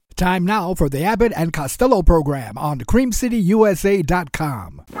Time now for the Abbott and Costello program on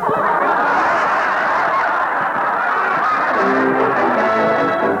CreamCityUSA.com.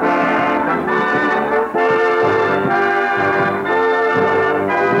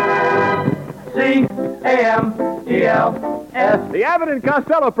 C-A-M-E-L-S. The Abbott and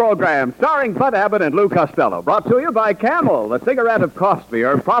Costello program, starring Bud Abbott and Lou Costello, brought to you by Camel, the cigarette of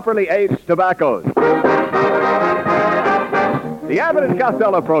costlier, properly aged tobaccos. The Abbott and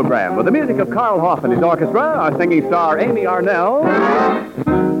Costello program, with the music of Carl Hoff and his orchestra, our singing star Amy Arnell,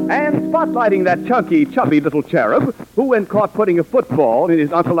 and spotlighting that chunky, chubby little cherub who, when caught putting a football in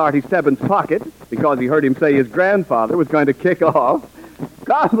his Uncle Artie Stebbins' pocket because he heard him say his grandfather was going to kick off,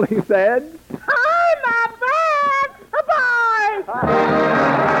 calmly said, I'm a bad boy!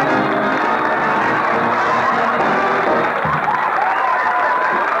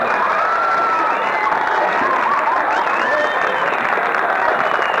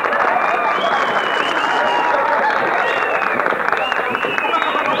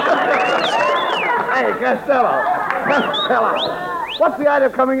 Hey, Costello. What's the idea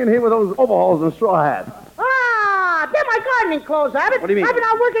of coming in here with those overalls and straw hats? They're my gardening clothes, Abbott. What do you mean? I've been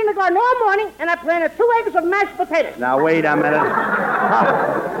out working in the garden all morning, and I planted 2 acres of mashed potatoes. Now, wait a minute.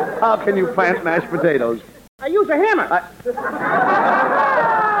 How can you plant mashed potatoes? I use a hammer.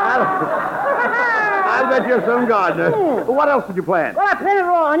 I bet you're some gardener. What else did you plant? Well, I planted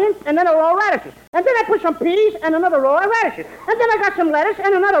raw onions, and then a row of radishes. And then I put some peas and another row of radishes. And then I got some lettuce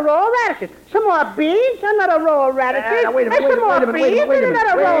and another row of radishes. Some more beans, another row of radishes. Wait a minute, and some more beans and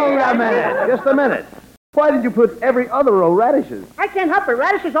another row of radishes. Just a minute. Why did you put every other row radishes? I can't help it.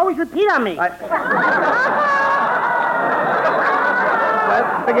 Radishes always repeat on me. Well,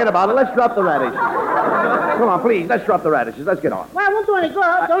 forget about it. Let's drop the radishes. Come on, please. Let's drop the radishes. Let's get on. Well, it won't do any good.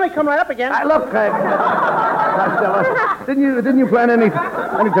 They'll only come right up again. Look, Costello, didn't you plant any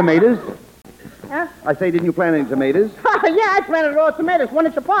tomatoes? Huh? I say, didn't you plant any tomatoes? Yeah, I planted a row of tomatoes, 1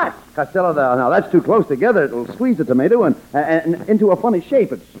 inch apart. Costello, now that's too close together. It'll squeeze the tomato and into a funny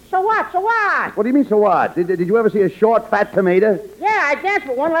shape. So what? What do you mean, so what? Did you ever see a short, fat tomato? Yeah, I danced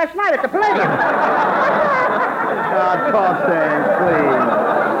with one last night at the Palladium. Talk sense,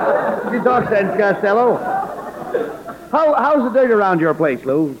 please. You talk sense, Costello. How's the dirt around your place,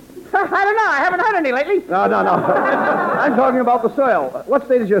 Lou? I don't know. I haven't heard any lately. No. I'm talking about the soil. What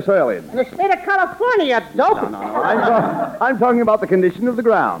state is your soil in? In the state of California, dope. No. I'm talking about the condition of the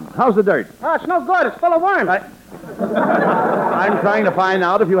ground. How's the dirt? Oh, it's no good. It's full of worms. I'm trying to find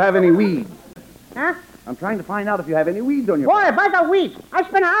out if you have any weeds. Huh? I'm trying to find out if you have any weeds on your... Boy, if I got weeds. I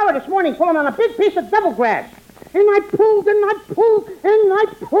spent an hour this morning pulling on a big piece of devil grass. And I pulled, and I pulled, and I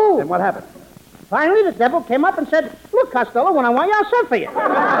pulled. And what happened? Finally, the devil came up and said, look, Costello, when I want you, I'll send for you.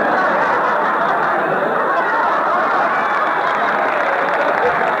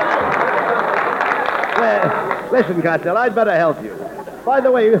 Well, listen, Costello, I'd better help you. By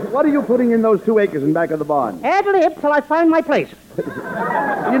the way, what are you putting in those 2 acres in back of the barn? Ad lib till I find my place.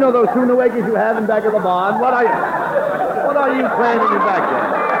 You know those 2 new acres you have in back of the barn? What are you planting in back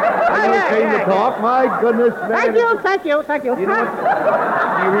there? Are you ashamed to talk? My goodness, man. Thank you. You know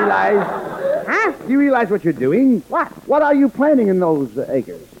what? Do you realize... Huh? Do you realize what you're doing? What? What are you planting in those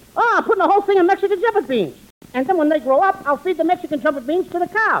acres? Oh, I'm putting the whole thing in Mexican jumpet beans. And then when they grow up, I'll feed the Mexican jumpet beans to the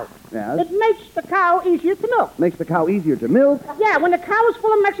cow. Yes. It makes the cow easier to milk. Makes the cow easier to milk? Yeah, when the cow is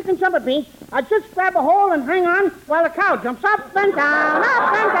full of Mexican jumpet beans, I just grab a hole and hang on while the cow jumps up and down,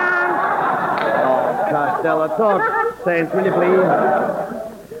 up and down. Oh, Costello, talk sense, will you please?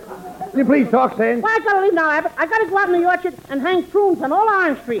 Will you please talk sense? Well, I gotta leave now, Abbott. I gotta go out in the orchard and hang prunes on all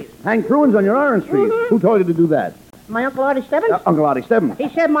orange trees. Hang prunes on your orange trees? Mm-hmm. Who told you to do that? My Uncle Artie Stebbins? Uncle Artie Stebbins. He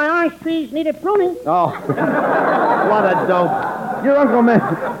said my orange trees needed pruning. Oh, what a dope. Your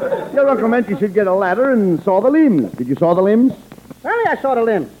uncle meant you should get a ladder and saw the limbs. Did you saw the limbs? Certainly I saw the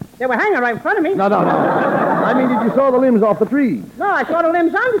limbs. They were hanging right in front of me. No. I mean, did you saw the limbs off the trees? No, I saw the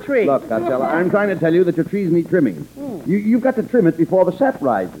limbs on the tree. Look, Costello, I'm trying to tell you that your trees need trimming. You've got to trim it before the sap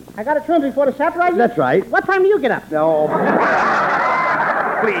rises. I got to trim before the sap rises? That's right. What time do you get up? No.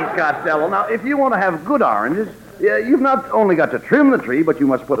 Please, Costello. Now, if you want to have good oranges, you've not only got to trim the tree, but you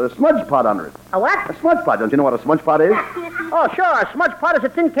must put a smudge pot under it. A what? A smudge pot. Don't you know what a smudge pot is? Oh, sure. A smudge pot is a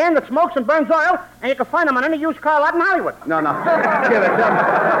tin can that smokes and burns oil, and you can find them on any used car lot in Hollywood. No. Give it.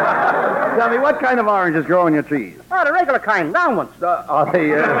 Tell me, what kind of oranges grow on your trees? Oh, the regular kind, round ones. Are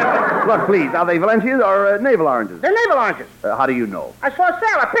they, look, please, are they Valencias or navel oranges? They're navel oranges. How do you know? I saw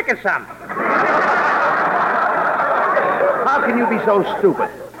Sara picking some. How can you be so stupid?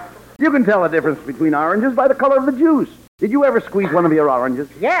 You can tell the difference between oranges by the color of the juice. Did you ever squeeze one of your oranges?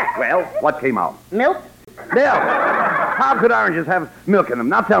 Yeah. Well, what came out? Milk? Milk. How could oranges have milk in them?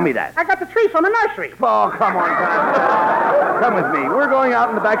 Now tell me that. I got the tree from the nursery. Oh, come on, Costello. Come with me. We're going out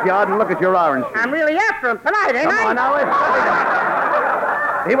in the backyard and look at your orange tree. I'm really after him tonight, ain't I? Come on now, wait.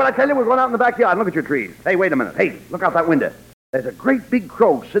 Hey, what I tell you, we're going out in the backyard and look at your trees. Hey, wait a minute. Hey, look out that window. There's a great big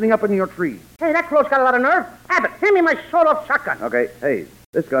crow sitting up in your tree. Hey, that crow's got a lot of nerve. Abbott, hand me my sawed-off shotgun. Okay, hey,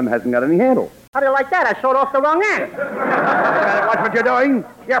 this gun hasn't got any handle. How do you like that? I sawed off the wrong end. Watch what you're doing.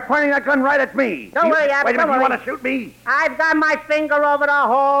 You're pointing that gun right at me. Don't worry, Abbott. Wait a minute, don't you worry. want to shoot me? I've got my finger over the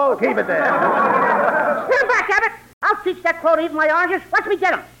hole. Keep it there. Stand back, Abbott. I'll teach that crow to eat my oranges. Watch me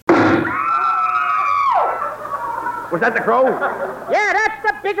get him. Was that the crow? Yeah, that's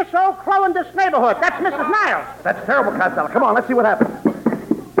the biggest old crow in this neighborhood. That's Mrs. Niles. That's terrible, Costello. Come on, let's see what happens.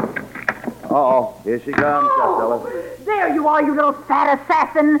 Uh-oh, here she comes, Costello. There you are, you little fat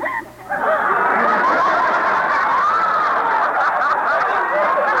assassin.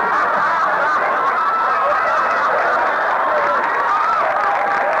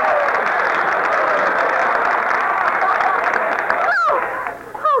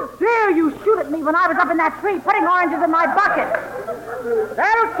 How dare you shoot at me when I was up in that tree putting oranges in my bucket?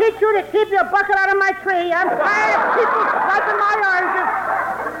 That'll teach you to keep your bucket out of my tree. I'm tired of people swiping my oranges.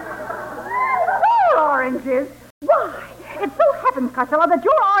 Oranges? Why, it so happens, Costello, that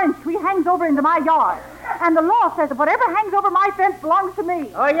your orange tree hangs over into my yard. And the law says that whatever hangs over my fence belongs to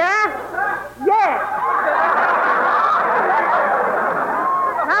me. Oh, yeah? Yes.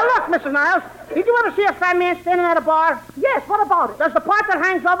 Now, look, Mrs. Niles, did you ever see a fat man standing at a bar? Yes, what about it? Does the part that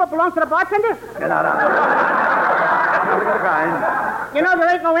hangs over belong to the bartender? Get out of here. You know there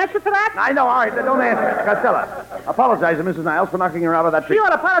ain't no answer to that? I know, all right, then don't answer it. Costello, apologize to Mrs. Niles for knocking her out of that tree. You ought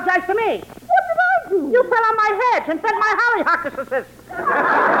to apologize to me. What did I do? You fell on my hedge and bent my hollyhockuses.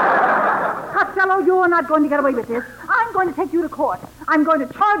 Costello, you are not going to get away with this. I'm going to take you to court. I'm going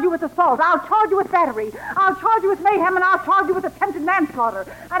to charge you with assault. I'll charge you with battery. I'll charge you with mayhem, and I'll charge you with attempted manslaughter.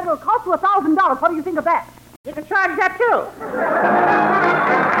 And it'll cost you $1,000. What do you think of that? You can charge that, too.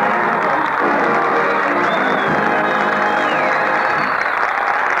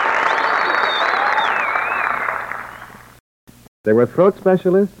 There were throat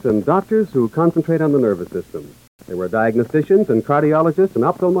specialists and doctors who concentrate on the nervous system. There were diagnosticians and cardiologists and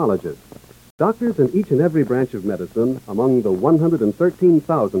ophthalmologists. Doctors in each and every branch of medicine among the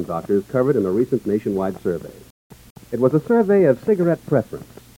 113,000 doctors covered in a recent nationwide survey. It was a survey of cigarette preference.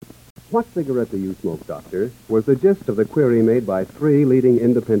 What cigarette do you smoke, doctor, was the gist of the query made by 3 leading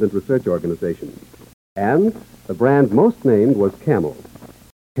independent research organizations. And the brand most named was Camel.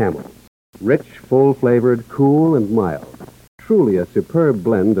 Camel. Rich, full-flavored, cool, and mild. Truly a superb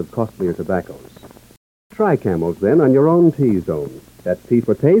blend of costlier tobaccos. Try Camels, then, on your own T-zone. That's T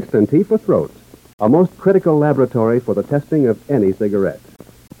for taste and T for throat. A most critical laboratory for the testing of any cigarette.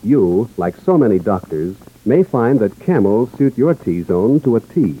 You, like so many doctors, may find that Camels suit your T-zone to a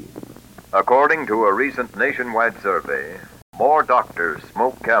T. According to a recent nationwide survey, more doctors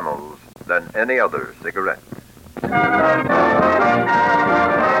smoke Camels than any other cigarette.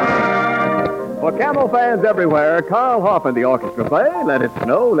 For Camel fans everywhere, Carl Hoff and the orchestra play Let It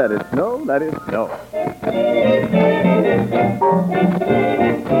Snow, Let It Snow, Let It Snow.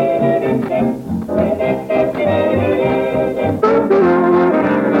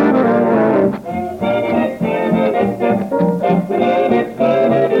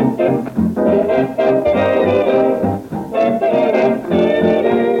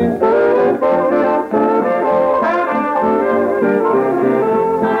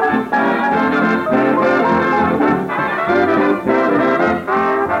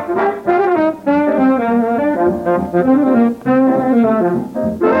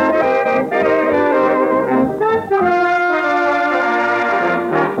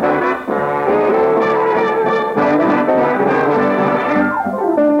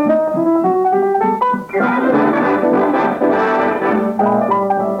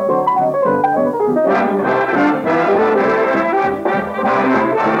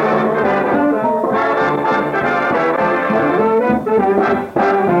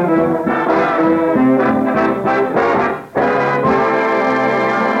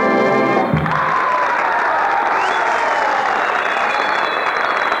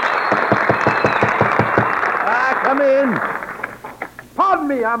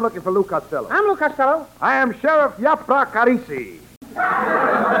 I'm looking for Lou Costello. I'm Lou Costello. I am Sheriff Yapra Carisi.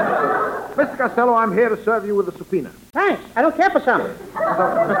 Mr. Costello, I'm here to serve you with a subpoena. Thanks. I don't care for some.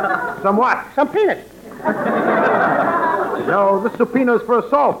 Some what? Some peanuts. No, this subpoena is for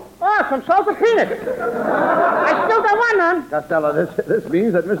assault. Oh, some salted peanuts. I still don't want none. Costello, this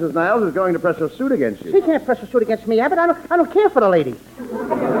means that Mrs. Niles is going to press a suit against you. She can't press a suit against me, Abbott. I don't care for the lady.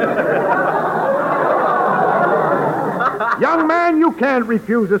 you can't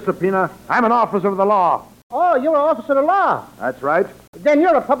refuse a subpoena. I'm an officer of the law. Oh, you're an officer of the law. That's right. Then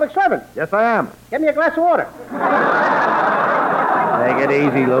you're a public servant. Yes, I am. Get me a glass of water. Take it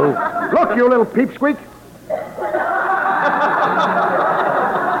easy, Lou. Look, you little peepsqueak.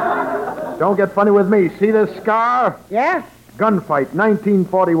 Don't get funny with me. See this scar? Yeah? Gunfight,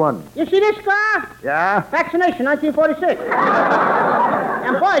 1941. You see this scar? Yeah? Vaccination, 1946.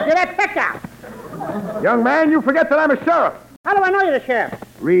 And boy, did that peck out. Young man, you forget that I'm a sheriff. How do I know you're the sheriff?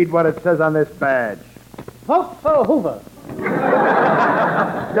 Read what it says on this badge. Vote for Hoover.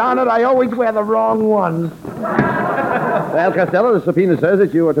 Darn it, I always wear the wrong one. Well, Costello, the subpoena says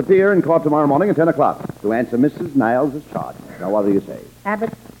that you are to appear in court tomorrow morning at 10 o'clock to answer Mrs. Niles' charge. Now, what do you say?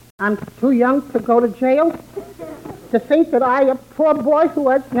 Abbott, I'm too young to go to jail. To think that I, a poor boy who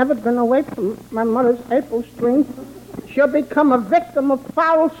has never been away from my mother's April string, shall become a victim of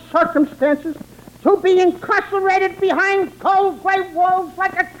foul circumstances, to be incarcerated behind cold gray walls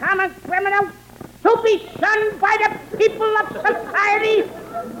like a common criminal, to be shunned by the people of society.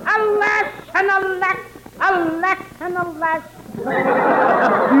 Alas and alack, alack and alas.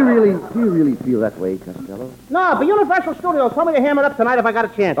 Do you really feel that way, Costello? No, but Universal Studios told me to hammer it up tonight if I got a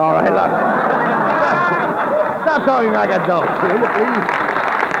chance. All right, look. Stop talking like a dope, will you, please?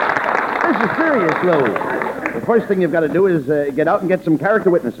 This is serious, Lou. The first thing you've got to do is get out and get some character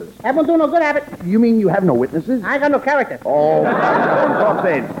witnesses. That won't do no good, Abbott. You mean you have no witnesses? I ain't got no character. Oh, don't talk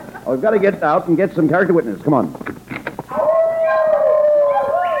sense. Oh, we've got to get out and get some character witnesses. Come on.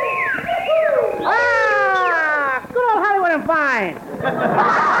 Ah! Good old Hollywood and Vine.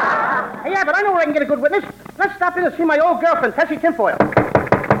 Hey, Abbott, I know where I can get a good witness. Let's stop in to see my old girlfriend, Tessie Tinfoil.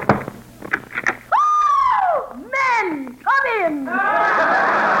 Men, come in!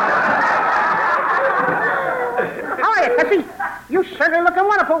 How are you, Tessie? You certainly looking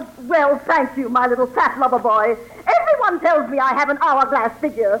wonderful. Well, thank you, my little fat lover boy. Everyone tells me I have an hourglass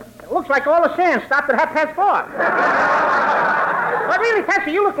figure. It looks like all the sand stopped at 4:30. But really,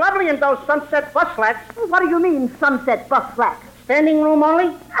 Tessie, you look lovely in those sunset bus slacks. What do you mean, sunset bus slacks? Standing room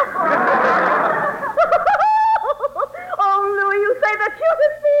only? Oh, Louis, you say the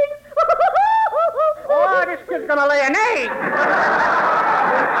cutest things. Oh, this kid's gonna lay an egg.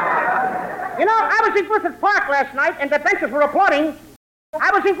 You know, I was in Griffith Park last night, and the benches were reporting.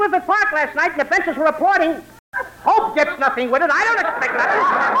 Hope gets nothing with it. I don't expect nothing.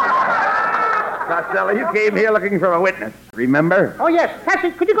 Costello, you came here looking for a witness. Remember? Oh, yes.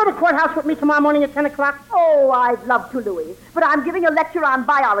 Tessie, could you go to courthouse with me tomorrow morning at 10 o'clock? Oh, I'd love to, Louis. But I'm giving a lecture on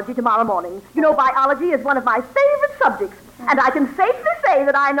biology tomorrow morning. You know, biology is one of my favorite subjects. And I can safely say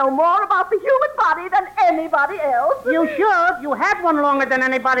that I know more about the human body than anybody else. You should. You had one longer than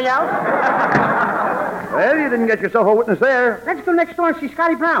anybody else. Well, you didn't get yourself a witness there. Let's go next door and see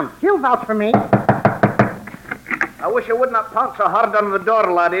Scotty Brown. He'll vouch for me. I wish you wouldn't have pounded so hard on the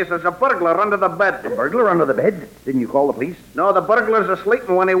door, laddies. There's a burglar under the bed. A burglar under the bed? Didn't you call the police? No, the burglar's asleep,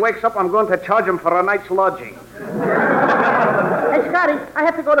 and when he wakes up, I'm going to charge him for a night's lodging. Hey, Scotty, I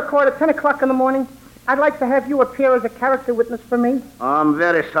have to go to court at 10 o'clock in the morning. I'd like to have you appear as a character witness for me. I'm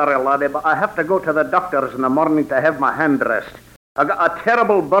very sorry, laddie, but I have to go to the doctor's in the morning to have my hand dressed. I got a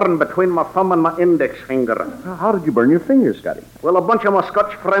terrible burn between my thumb and my index finger. How did you burn your finger, Scotty? Well, a bunch of my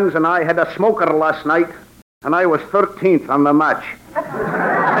Scotch friends and I had a smoker last night, and I was 13th on the match.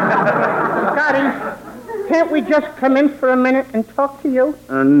 Scotty, can't we just come in for a minute and talk to you?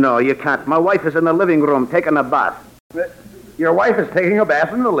 No, you can't. My wife is in the living room taking a bath. Your wife is taking a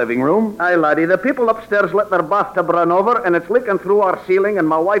bath in the living room? Aye, laddie. The people upstairs let their bathtub run over, and it's leaking through our ceiling, and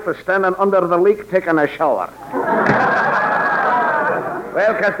my wife is standing under the leak taking a shower.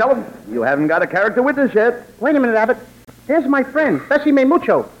 Well, Costello, you haven't got a character witness yet. Wait a minute, Abbott. There's my friend, Bessie May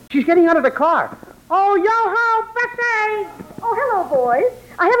Mucho. She's getting out of the car. Oh, yo-ho, Bessie! Oh, hello, boys.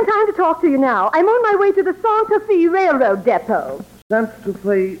 I haven't time to talk to you now. I'm on my way to the Santa Fe Railroad Depot. Santa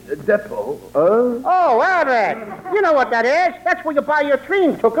Fe Depot? Oh, Abbott. You know what that is. That's where you buy your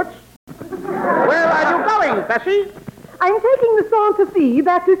train tickets. Where are you going, Bessie? I'm taking the Santa Fe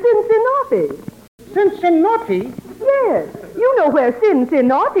back to Cincinnati. Cincinnati? Yes. You know where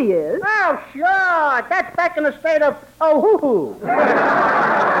Cincinnati is. Oh, sure. That's back in the state of Oahu.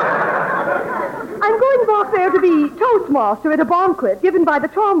 I'm going back there to be Toastmaster at a banquet given by the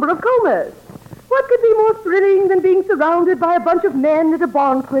Chamber of Commerce. What could be more thrilling than being surrounded by a bunch of men at a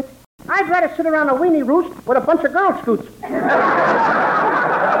banquet? I'd rather sit around a weenie roost with a bunch of Girl Scouts.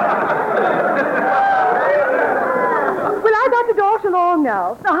 Well, I got to dash along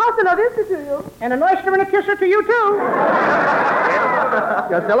now. The house and a visit to you. And an oyster and a kisser to you, too.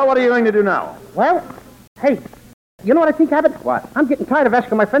 Costello, what are you going to do now? Well, hey, You know what I think, Abbott? What? I'm getting tired of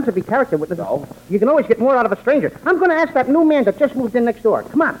asking my friends to be character witnesses. No. You can always get more out of a stranger. I'm going to ask that new man that just moved in next door.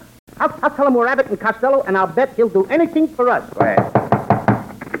 Come on. I'll tell him we're Abbott and Costello, and I'll bet he'll do anything for us. Go ahead.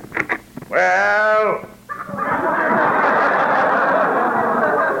 Well,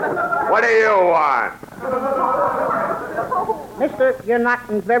 what do you want? Mister, you're not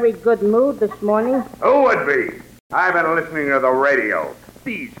in very good mood this morning. Who would be? I've been listening to the radio.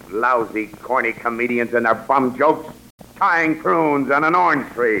 These lousy, corny comedians and their bum jokes. Tying prunes on an orange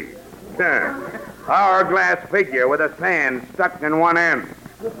tree. Hourglass figure with a sand stuck in one end.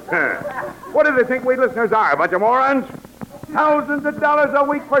 What do they think we listeners are, a bunch of morons? Thousands of dollars a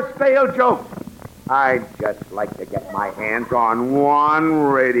week for stale jokes. I'd just like to get my hands on one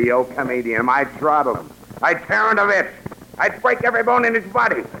radio comedian. I'd throttle him. I'd tear him to bits. I'd break every bone in his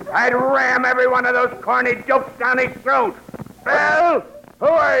body. I'd ram every one of those corny jokes down his throat. Well, who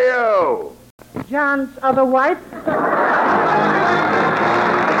are you? John's other wife?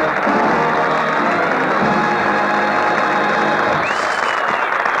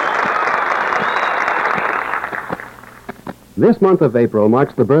 This month of April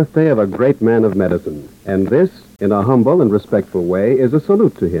marks the birthday of a great man of medicine, and this, in a humble and respectful way, is a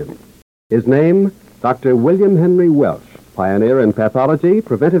salute to him. His name, Dr. William Henry Welsh, pioneer in pathology,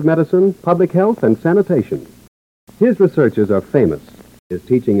 preventive medicine, public health, and sanitation. His researches are famous. His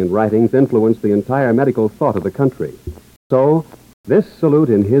teaching and writings influenced the entire medical thought of the country. So, this salute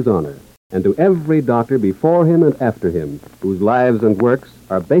in his honor, and to every doctor before him and after him, whose lives and works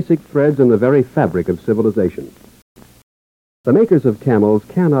are basic threads in the very fabric of civilization. The makers of Camels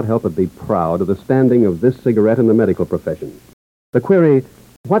cannot help but be proud of the standing of this cigarette in the medical profession. The query,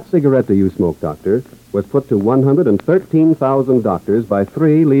 "What cigarette do you smoke, doctor?" was put to 113,000 doctors by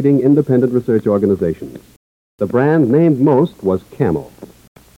 3 leading independent research organizations. The brand named most was Camel.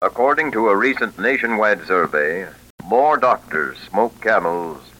 According to a recent nationwide survey, more doctors smoke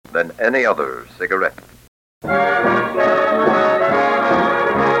Camels than any other cigarette.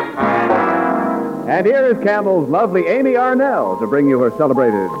 And here is Camel's lovely Amy Arnell to bring you her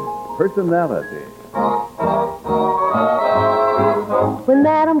celebrated personality. When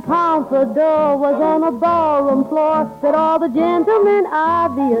Madame Pompadour was on a ballroom floor, said all the gentlemen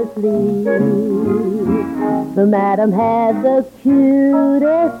obviously, the Madame had the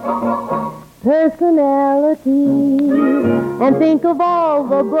cutest personality. And think of all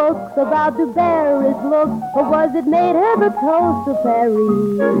the books about Du Barry's look, or was it made her the toast of Paris?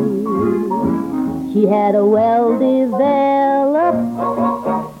 She had a well-developed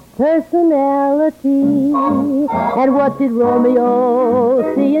personality. And what did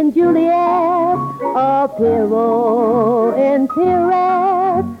Romeo see in Juliet, or Pierrot in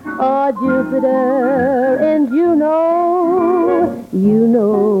Pierrette, or Jupiter in Juno? You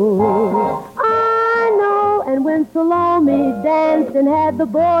know, I know. And when Salome danced and had the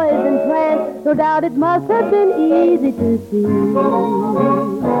boys entranced, no doubt it must have been easy to see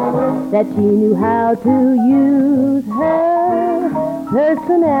that she knew how to use her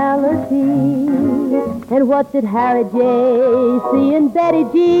personality. And what did Harry J. see in Betty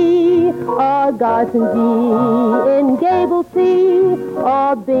G, or Garson G in Gable C,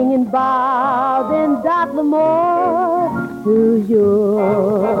 or Bing and Bob in Dot Lamore? Who's your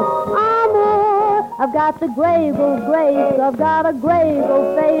amour? I've got the grave old grace, I've got a grave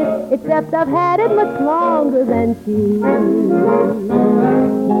old face, except I've had it much longer than she.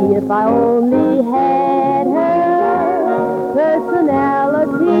 If I only had her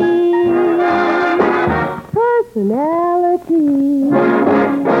personality.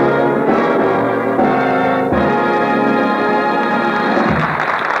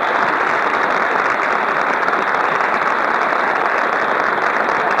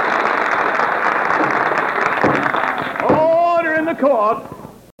 Order in the court!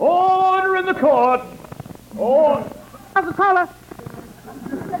 Order in the court! Order! Uncle Carla.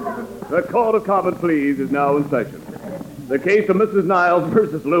 The Court of Common Pleas is now in session. The case of Mrs. Niles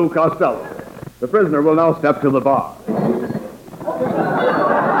versus Lou Costello. The prisoner will now step to the bar.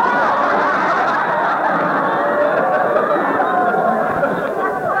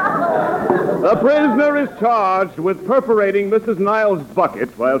 The prisoner is charged with perforating Mrs. Niles' bucket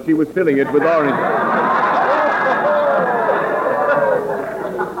while she was filling it with oranges.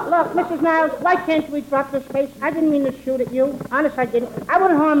 Look, Mrs. Niles, why can't we drop this case? I didn't mean to shoot at you. Honest, I didn't. I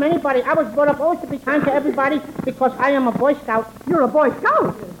wouldn't harm anybody. I was brought up always to be kind to everybody because I am a Boy Scout. You're a Boy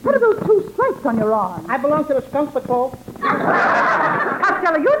Scout? What are those 2 stripes on your arm? I belong to the Skunk Patrol.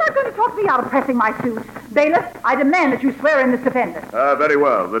 Costello, you're not going to talk me out of pressing my suit. Bailiff, I demand that you swear in this defendant. Very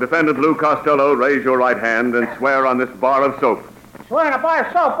well. The defendant, Lou Costello, raise your right hand and swear on this bar of soap. Swear in a bar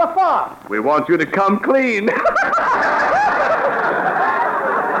of soap. What for? We want you to come clean.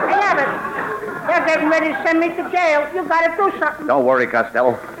 getting ready to send me to jail. You got to do something. Don't worry,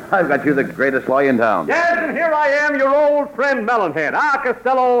 Costello. I've got you the greatest lawyer in town. Yes, and here I am, your old friend Melonhead.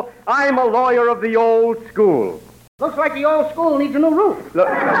 Costello, I'm a lawyer of the old school. Looks like the old school needs a new roof. Look.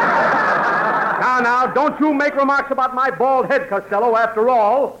 Now, don't you make remarks about my bald head, Costello. After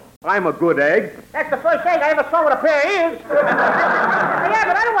all, I'm a good egg. That's the first egg I ever saw with a pair of ears. Yeah,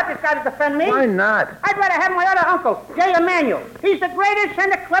 but I don't want this guy to defend me. Why not? I'd rather have my other uncle, J. Emanuel. He's the greatest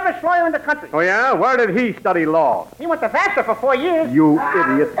and the cleverest lawyer in the country. Oh, yeah? Where did he study law? He went to Vassar for 4 years. You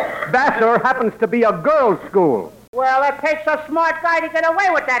idiot. Vassar happens to be a girls' school. Well, it takes a smart guy to get away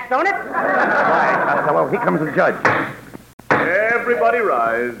with that, don't it? Right, Costello. Here comes the judge. Everybody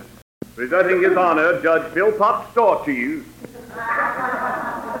rise. Presenting his honor, Judge Philpott Store Cheese.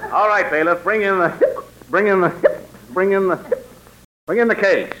 All right, bailiff, bring in the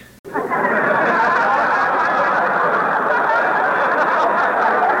case.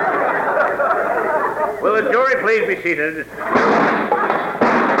 Will the jury please be seated?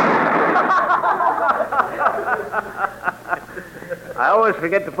 I always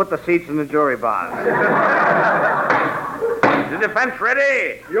forget to put the seats in the jury box. Is the defense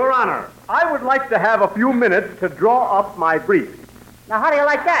ready? Your Honor, I would like to have a few minutes to draw up my brief. Now, how do you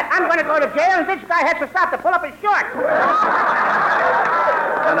like that? I'm going to go to jail, and this guy has to stop to pull up his shorts.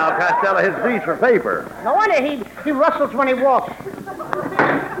 And now, Costello, his briefs for paper. No wonder he rustles when he walks.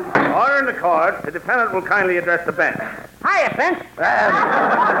 Order in the court. The defendant will kindly address the bench. Hiya, bench.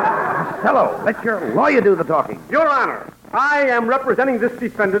 Costello, let your lawyer do the talking. Your Honor, I am representing this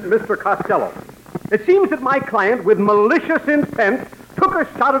defendant, Mr. Costello. It seems that my client, with malicious intent, took a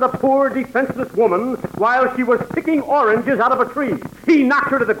shot at a poor, defenseless woman while she was picking oranges out of a tree. He knocked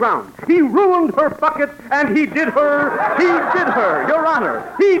her to the ground. He ruined her bucket, and he did her, Your Honor.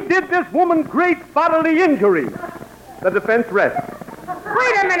 He did this woman great bodily injury. The defense rests.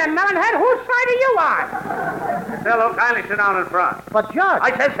 Wait a minute, Melonhead. Whose side are you on? Costello, kindly sit down in front. But, Judge,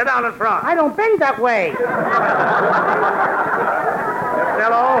 I said sit down in front. I don't bend that way.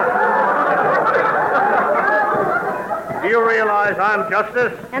 Costello, do you realize I'm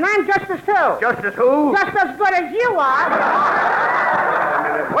justice? And I'm justice, too. Justice who? Just as good as you are.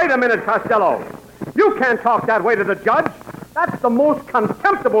 Wait a minute, Costello. You can't talk that way to the judge. That's the most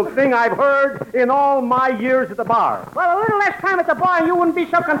contemptible thing I've heard in all my years at the bar. Well, a little less time at the bar and you wouldn't be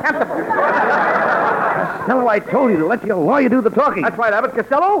so contemptible. Costello, I told you to let your lawyer do the talking. That's right, Abbott.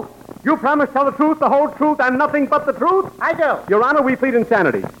 Costello, you promise to tell the truth, the whole truth, and nothing but the truth? I do. Your Honor, we plead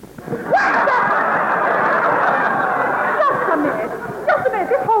insanity. Just a minute.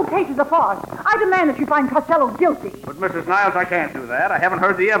 This whole case is a farce. I demand that you find Costello guilty. But, Mrs. Niles, I can't do that. I haven't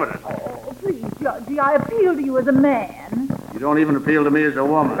heard the evidence. Oh, please, Judge, I appeal to you as a man. You don't even appeal to me as a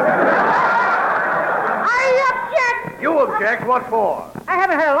woman. I object. You object? What for? I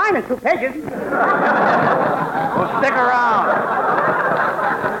haven't had a line in 2 pages. Well, stick around.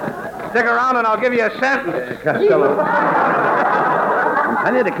 Stick around and I'll give you a sentence. Costello. I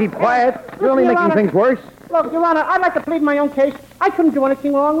need to keep quiet. You're only Your making Honor. things worse. Look, Your Honor, I'd like to plead my own case. I couldn't do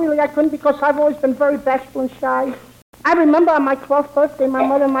anything wrong, really. I couldn't, because I've always been very bashful and shy. I remember on my 12th birthday, my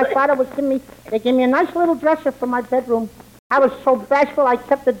mother and my father they gave me a nice little dresser for my bedroom. I was so bashful, I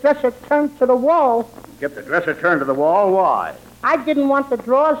kept the dresser turned to the wall. Kept the dresser turned to the wall? Why? I didn't want the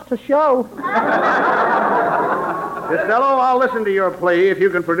drawers to show. Costello, I'll listen to your plea if you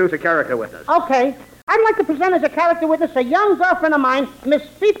can produce a character witness. Okay. I'd like to present as a character witness a young girlfriend of mine, Miss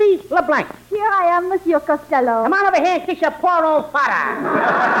Fifi LeBlanc. Here I am, Monsieur Costello. Come on over here and kiss your poor old father.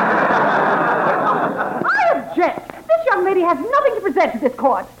 I object. This young lady has nothing to present to this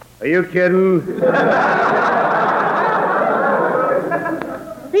court. Are you kidding?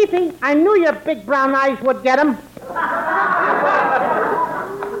 Fifi, I knew your big brown eyes would get him.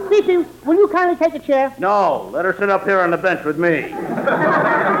 Fifi, will you kindly take a chair? No, let her sit up here on the bench with me.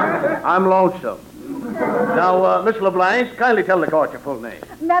 I'm lonesome. Now, Miss LeBlanc, kindly tell the court your full name.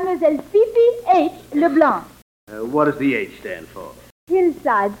 Mademoiselle Fifi H. LeBlanc. What does the H stand for?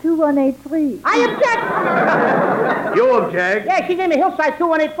 Hillside 2183. I object! You object? Yeah, she gave me Hillside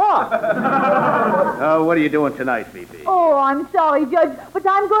 2184. What are you doing tonight, Fifi? Oh, I'm sorry, Judge, but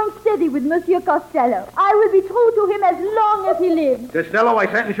I'm going steady with Monsieur Costello. I will be true to him as long as he lives. Costello, I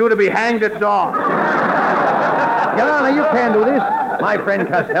sentence you to be hanged at dawn. Your Honor, you can't do this. My friend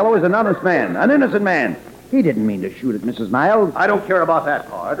Costello is an honest man, an innocent man. He didn't mean to shoot at Mrs. Niles. I don't care about that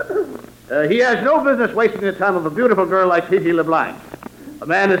part. He has no business wasting the time of a beautiful girl like Fifi LeBlanc. A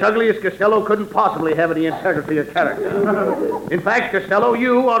man as ugly as Costello couldn't possibly have any integrity or character. In fact, Costello,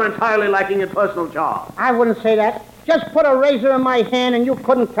 you are entirely lacking in personal charm. I wouldn't say that. Just put a razor in my hand and you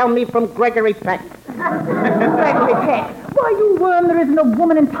couldn't tell me from Gregory Peck. Gregory Peck. Why, you worm, there isn't a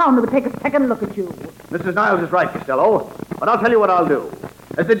woman in town who would take a second look at you. Mrs. Niles is right, Costello. But I'll tell you what I'll do.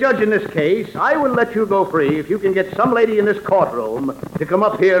 As the judge in this case, I will let you go free if you can get some lady in this courtroom to come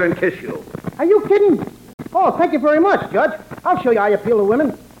up here and kiss you. Are you kidding? Oh, thank you very much, Judge. I'll show you how you appeal to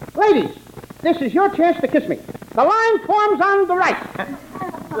women. Ladies, this is your chance to kiss me. The line forms on the right.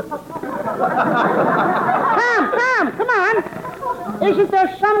 Come on. Isn't there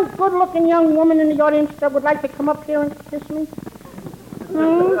some good-looking young woman in the audience that would like to come up here and kiss me?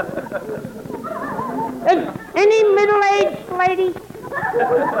 Any middle-aged lady?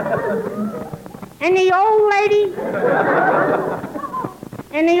 Any old lady?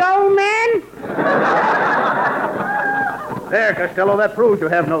 Any old man? There, Costello, that proves you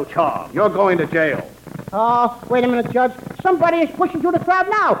have no charm. You're going to jail. Oh, wait a minute, Judge. Somebody is pushing through the crowd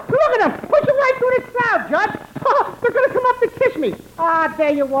now. Look at them, pushing right through the crowd, Judge. Oh, they're going to come up to kiss me. Ah,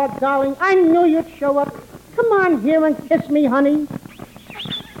 there you are, darling. I knew you'd show up. Come on here and kiss me, honey.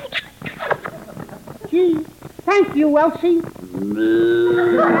 Gee, thank you, Elsie.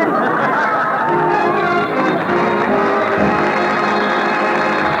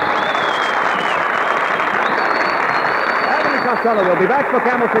 Costello will be back for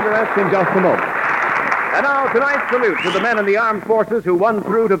Camel Cigarettes in just a moment. And now, tonight's salute to the men in the armed forces who won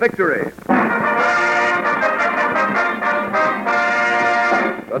through to victory.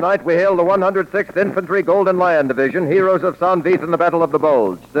 Tonight we hail the 106th Infantry Golden Lion Division, heroes of San Vith in the Battle of the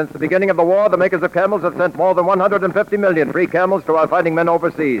Bulge. Since the beginning of the war, the makers of camels have sent more than 150 million free camels to our fighting men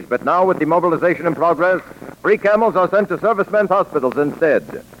overseas. But now, with demobilization in progress, free camels are sent to servicemen's hospitals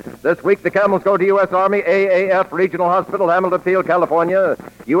instead. This week, the camels go to U.S. Army AAF Regional Hospital, Hamilton Field, California,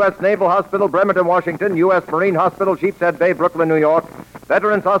 U.S. Naval Hospital, Bremerton, Washington, U.S. Marine Hospital, Sheepshead Bay, Brooklyn, New York,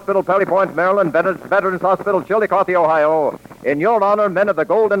 Veterans Hospital, Perry Point, Maryland, Veterans Hospital, Chillicothe, Ohio. In your honor, men of the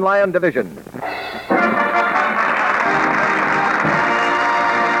Golden Lion Division.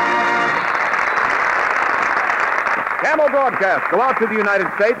 Camel broadcasts go out to the United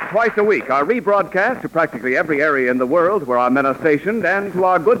States twice a week. Our rebroadcast to practically every area in the world where our men are stationed and to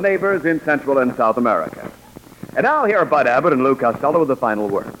our good neighbors in Central and South America. And now here are Bud Abbott and Lou Costello with the final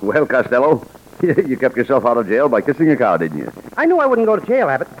word. Well, Costello, you kept yourself out of jail by kissing a cow, didn't you? I knew I wouldn't go to jail,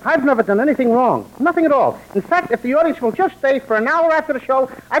 Abbott. I've never done anything wrong. Nothing at all. In fact, if the audience will just stay for an hour after the show,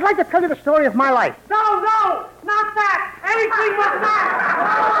 I'd like to tell you the story of my life. No, not that. Anything but that.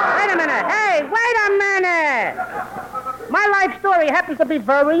 Wait a minute. Hey, wait a minute. My life story happens to be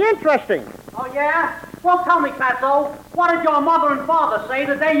very interesting. Oh, yeah? Well, tell me, Fatso, what did your mother and father say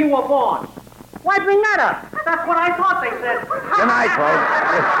the day you were born? Why bring that up? That's what I thought they said. Good night, folks.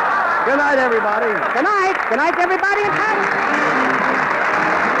 Good night, everybody. Good night. Good night, everybody in town.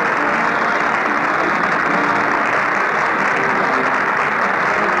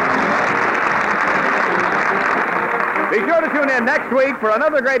 Be sure to tune in next week for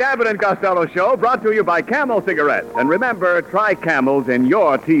another great Abbott and Costello show brought to you by Camel Cigarettes. And remember, try Camels in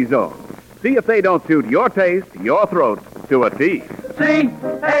your T-zone. See if they don't suit your taste, your throat, to a T.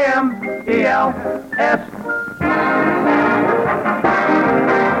 C-A-M-E-L-S.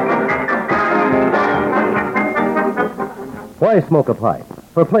 Why smoke a pipe?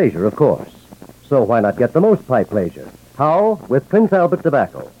 For pleasure, of course. So why not get the most pipe pleasure? How? With Prince Albert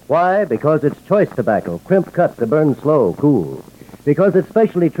tobacco. Why? Because it's choice tobacco, crimp cut to burn slow, cool. Because it's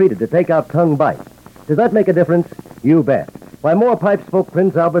specially treated to take out tongue bites. Does that make a difference? You bet. Why, more pipes smoke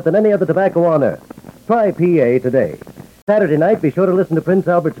Prince Albert than any other tobacco on earth. Try PA today. Saturday night, be sure to listen to Prince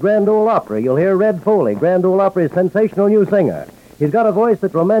Albert's Grand Ole Opry. You'll hear Red Foley, Grand Ole Opry's sensational new singer. He's got a voice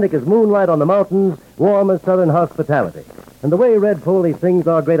that's romantic as moonlight on the mountains, warm as southern hospitality. And the way Red Foley sings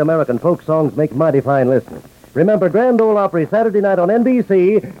our great American folk songs makes mighty fine listening. Remember Grand Ole Opry Saturday night on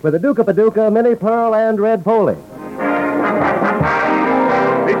NBC with the Duca-Paducah, Minnie Pearl, and Red Foley.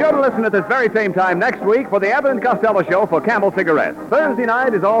 Be sure to listen at this very same time next week for the Abbott and Costello show for Camel Cigarettes. Thursday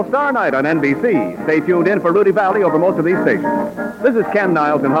night is All-Star Night on NBC. Stay tuned in for Rudy Valley over most of these stations. This is Ken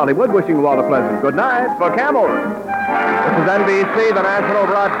Niles in Hollywood wishing you all a pleasant good night for Camel. This is NBC, the National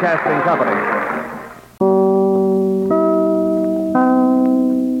Broadcasting Company.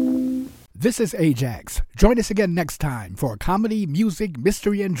 This is Ajax. Join us again next time for comedy, music,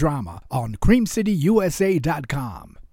 mystery, and drama on CreamCityUSA.com.